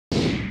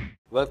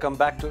Welcome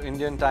back to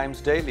Indian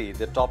Times Daily.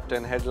 The top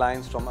 10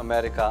 headlines from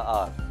America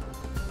are: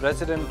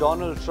 President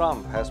Donald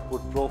Trump has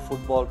put pro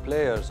football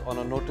players on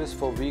a notice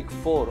for Week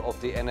 4 of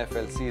the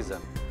NFL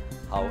season.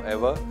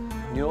 However,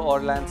 New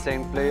Orleans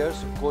Saints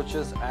players,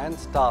 coaches and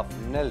staff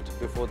knelt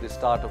before the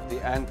start of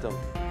the anthem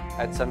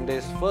at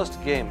Sunday's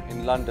first game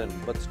in London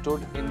but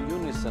stood in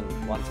unison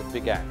once it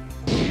began.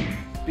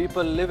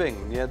 People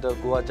living near the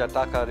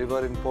Guajataca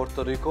River in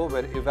Puerto Rico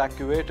were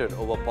evacuated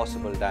over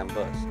possible dam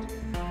burst.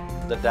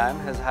 The dam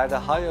has had a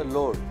higher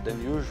load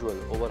than usual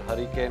over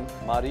Hurricane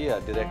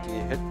Maria directly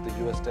hit the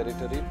US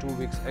territory 2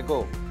 weeks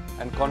ago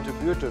and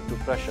contributed to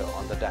pressure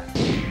on the dam.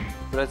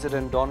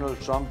 President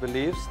Donald Trump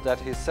believes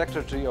that his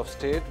Secretary of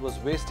State was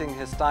wasting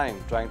his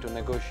time trying to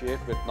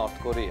negotiate with North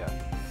Korea.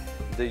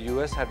 The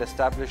US had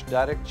established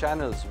direct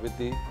channels with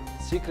the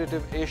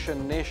secretive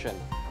Asian nation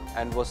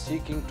and was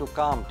seeking to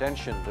calm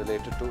tension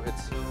related to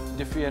its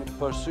defiant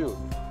pursuit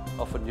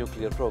of a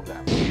nuclear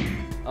program.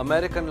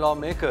 American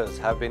lawmakers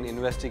have been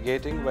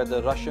investigating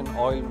whether Russian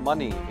oil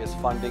money is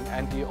funding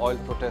anti-oil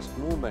protest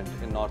movement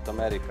in North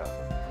America.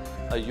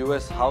 A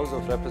US House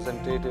of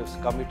Representatives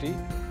committee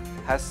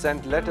has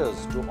sent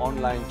letters to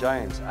online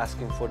giants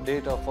asking for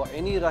data for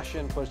any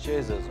Russian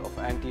purchases of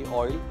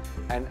anti-oil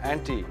and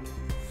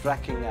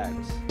anti-fracking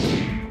ads.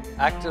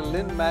 Actor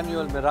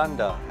Lin-Manuel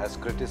Miranda has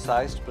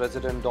criticized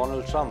President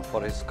Donald Trump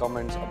for his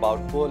comments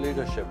about poor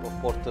leadership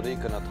of Puerto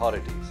Rican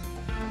authorities.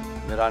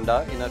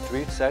 Miranda, in a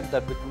tweet, said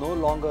that with no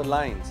longer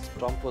lines,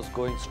 Trump was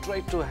going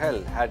straight to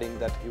hell, adding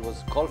that he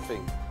was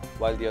golfing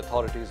while the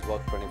authorities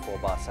worked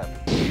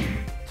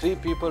 24/7. 3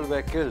 people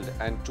were killed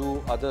and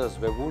 2 others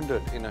were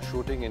wounded in a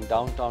shooting in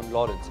downtown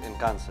Lawrence in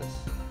Kansas.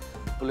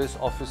 Police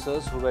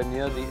officers who were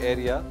near the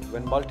area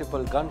when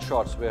multiple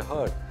gunshots were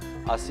heard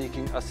are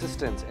seeking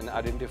assistance in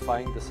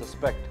identifying the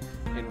suspect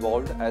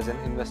involved as an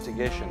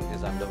investigation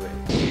is underway.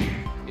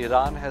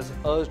 Iran has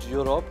urged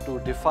Europe to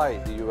defy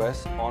the US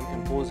on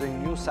imposing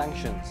new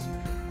sanctions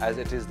as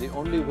it is the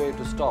only way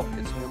to stop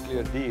its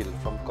nuclear deal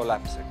from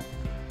collapsing.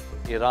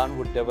 Iran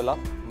would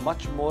develop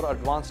much more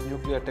advanced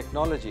nuclear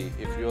technology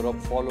if Europe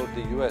followed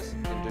the US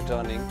in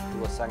returning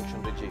to a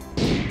sanctioned regime.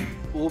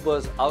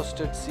 Uber's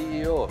ousted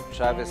CEO,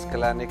 Travis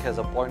Kalanick, has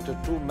appointed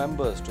 2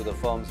 members to the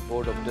firm's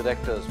board of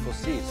directors for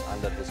seats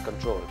under his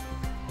control.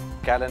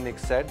 Kalanick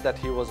said that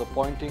he was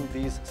appointing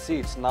these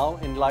seats now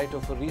in light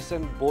of a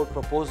recent board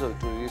proposal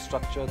to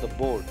restructure the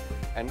board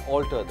and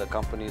alter the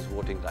company's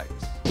voting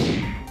rights.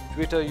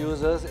 Twitter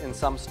users in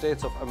some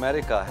states of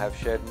America have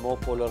shared more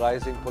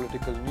polarizing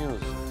political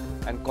news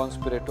and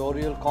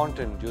conspiratorial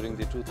content during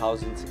the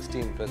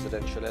 2016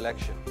 presidential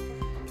election.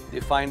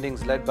 The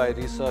findings, led by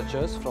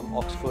researchers from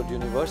Oxford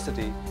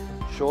University,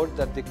 showed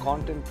that the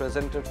content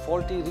presented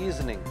faulty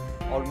reasoning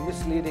or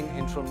misleading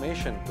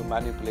information to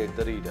manipulate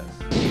the readers.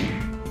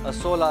 A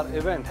solar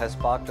event has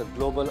sparked a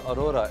global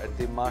aurora at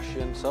the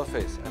Martian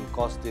surface and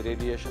caused the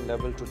radiation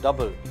level to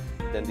double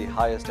than the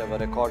highest ever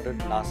recorded,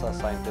 NASA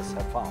scientists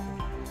have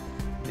found.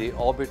 The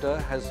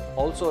orbiter has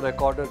also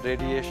recorded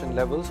radiation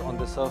levels on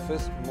the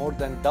surface more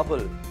than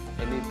double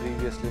any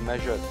previously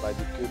measured by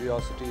the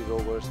Curiosity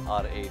rover's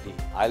RAD.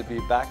 I'll be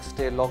back.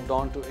 Stay logged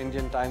on to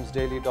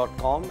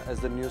IndianTimesDaily.com as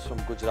the news from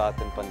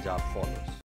Gujarat and Punjab follows.